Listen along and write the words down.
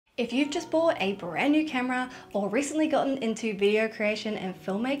If you've just bought a brand new camera or recently gotten into video creation and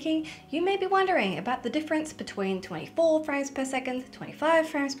filmmaking, you may be wondering about the difference between 24 frames per second, 25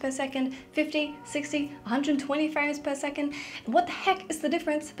 frames per second, 50, 60, 120 frames per second, and what the heck is the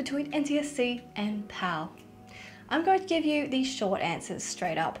difference between NTSC and PAL? I'm going to give you these short answers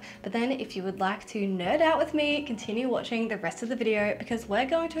straight up, but then if you would like to nerd out with me, continue watching the rest of the video because we're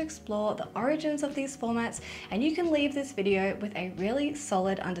going to explore the origins of these formats and you can leave this video with a really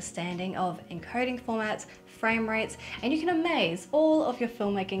solid understanding of encoding formats, frame rates, and you can amaze all of your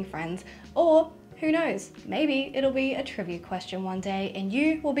filmmaking friends, or who knows, maybe it'll be a trivia question one day and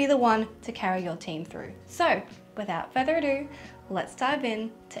you will be the one to carry your team through. So without further ado, let's dive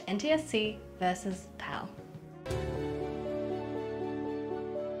in to NTSC versus PAL.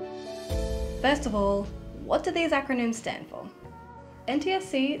 First of all, what do these acronyms stand for?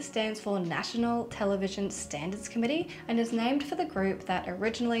 NTSC stands for National Television Standards Committee and is named for the group that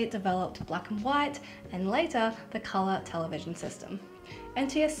originally developed black and white and later the color television system.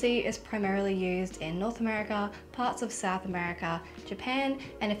 NTSC is primarily used in North America, parts of South America, Japan,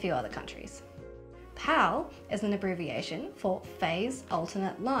 and a few other countries. PAL is an abbreviation for Phase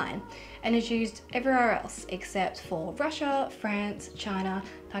Alternate Line and is used everywhere else except for Russia, France, China,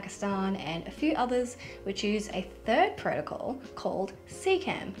 Pakistan, and a few others which use a third protocol called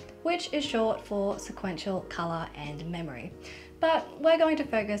SECAM, which is short for Sequential Color and Memory. But we're going to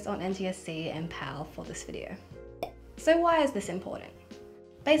focus on NTSC and PAL for this video. So why is this important?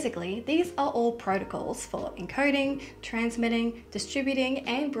 Basically, these are all protocols for encoding, transmitting, distributing,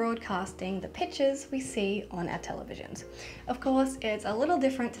 and broadcasting the pictures we see on our televisions. Of course, it's a little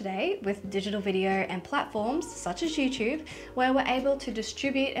different today with digital video and platforms such as YouTube, where we're able to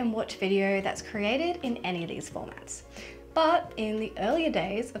distribute and watch video that's created in any of these formats. But in the earlier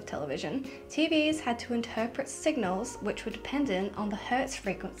days of television, TVs had to interpret signals which were dependent on the hertz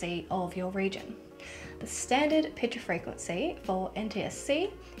frequency of your region. The standard picture frequency for NTSC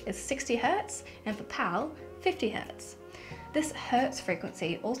is 60 Hz and for PAL 50 Hz. This hertz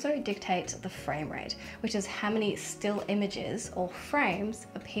frequency also dictates the frame rate, which is how many still images or frames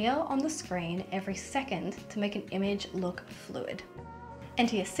appear on the screen every second to make an image look fluid.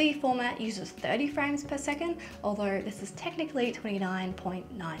 NTSC format uses 30 frames per second, although this is technically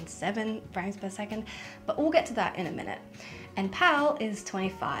 29.97 frames per second, but we'll get to that in a minute. And PAL is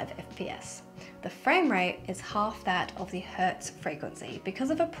 25 FPS. The frame rate is half that of the hertz frequency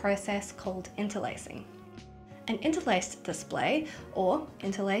because of a process called interlacing. An interlaced display, or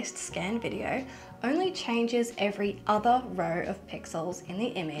interlaced scan video, only changes every other row of pixels in the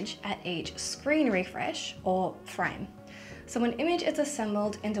image at each screen refresh or frame. So an image is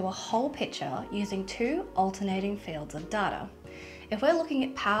assembled into a whole picture using two alternating fields of data. If we're looking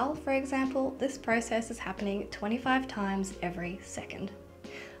at PAL, for example, this process is happening 25 times every second.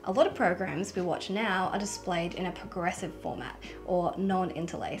 A lot of programs we watch now are displayed in a progressive format, or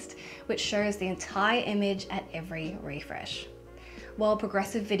non-interlaced, which shows the entire image at every refresh. While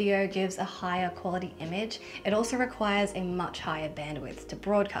progressive video gives a higher quality image, it also requires a much higher bandwidth to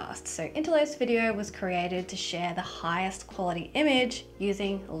broadcast, so interlaced video was created to share the highest quality image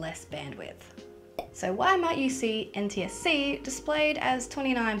using less bandwidth. So why might you see NTSC displayed as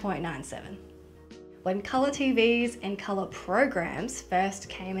 29.97? When color TVs and color programs first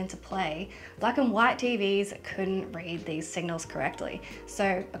came into play, black and white TVs couldn't read these signals correctly.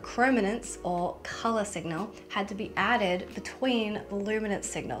 So a chrominance or color signal had to be added between the luminance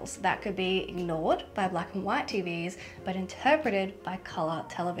signals that could be ignored by black and white TVs but interpreted by color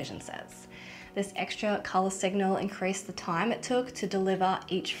television sets. This extra color signal increased the time it took to deliver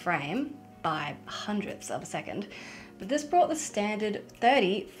each frame by hundredths of a second. But this brought the standard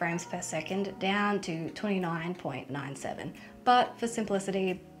 30 frames per second down to 29.97. But for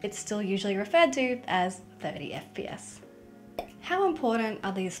simplicity, it's still usually referred to as 30 FPS. How important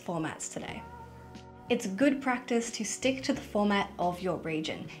are these formats today? It's good practice to stick to the format of your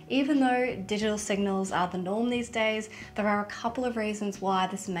region. Even though digital signals are the norm these days, there are a couple of reasons why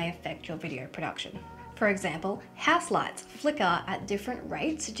this may affect your video production. For example, house lights flicker at different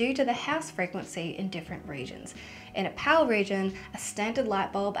rates due to the house frequency in different regions. In a PAL region, a standard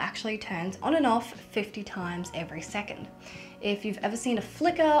light bulb actually turns on and off 50 times every second. If you've ever seen a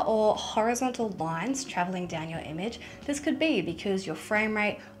flicker or horizontal lines traveling down your image, this could be because your frame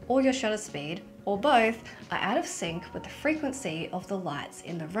rate or your shutter speed, or both, are out of sync with the frequency of the lights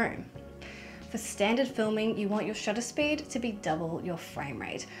in the room. For standard filming, you want your shutter speed to be double your frame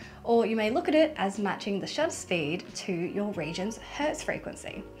rate, or you may look at it as matching the shutter speed to your region's hertz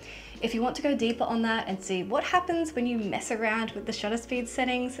frequency. If you want to go deeper on that and see what happens when you mess around with the shutter speed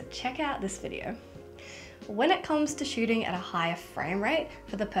settings, check out this video. When it comes to shooting at a higher frame rate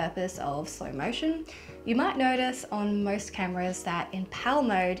for the purpose of slow motion, you might notice on most cameras that in PAL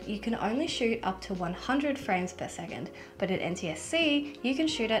mode you can only shoot up to 100 frames per second, but at NTSC you can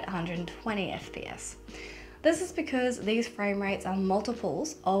shoot at 120 FPS. This is because these frame rates are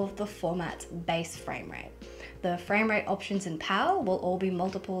multiples of the format's base frame rate. The frame rate options in PAL will all be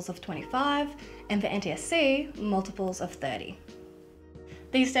multiples of 25, and for NTSC, multiples of 30.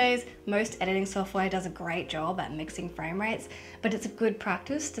 These days, most editing software does a great job at mixing frame rates, but it's a good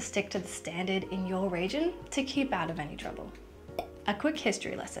practice to stick to the standard in your region to keep out of any trouble. A quick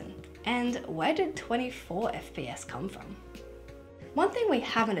history lesson, and where did 24 FPS come from? One thing we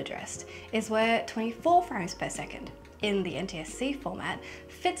haven't addressed is where 24 frames per second in the NTSC format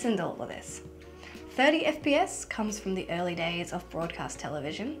fits into all of this. 30 FPS comes from the early days of broadcast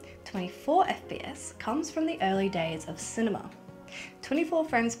television, 24 FPS comes from the early days of cinema. 24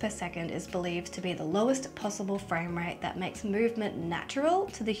 frames per second is believed to be the lowest possible frame rate that makes movement natural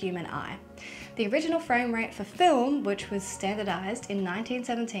to the human eye. The original frame rate for film, which was standardized in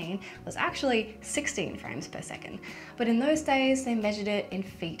 1917, was actually 16 frames per second, but in those days they measured it in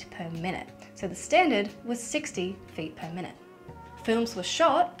feet per minute, so the standard was 60 feet per minute. Films were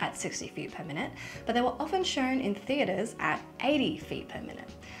shot at 60 feet per minute, but they were often shown in theatres at 80 feet per minute.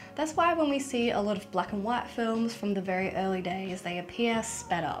 That's why when we see a lot of black and white films from the very early days, they appear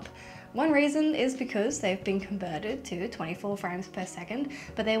sped up. One reason is because they've been converted to 24 frames per second,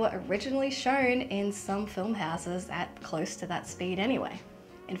 but they were originally shown in some film houses at close to that speed anyway.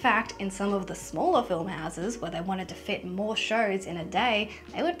 In fact, in some of the smaller film houses where they wanted to fit more shows in a day,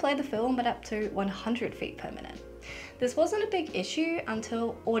 they would play the film at up to 100 feet per minute. This wasn't a big issue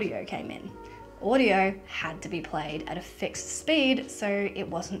until audio came in. Audio had to be played at a fixed speed so it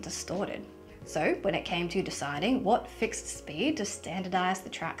wasn't distorted. So when it came to deciding what fixed speed to standardize the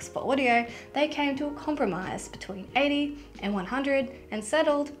tracks for audio, they came to a compromise between 80 and 100 and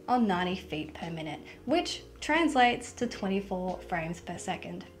settled on 90 feet per minute, which translates to 24 frames per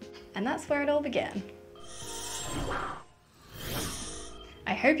second. And that's where it all began.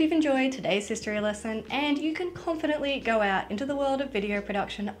 I hope you've enjoyed today's history lesson and you can confidently go out into the world of video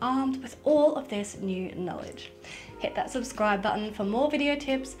production armed with all of this new knowledge. Hit that subscribe button for more video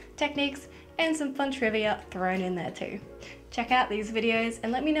tips, techniques, and some fun trivia thrown in there too. Check out these videos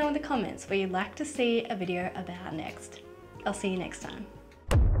and let me know in the comments where you'd like to see a video about next. I'll see you next time.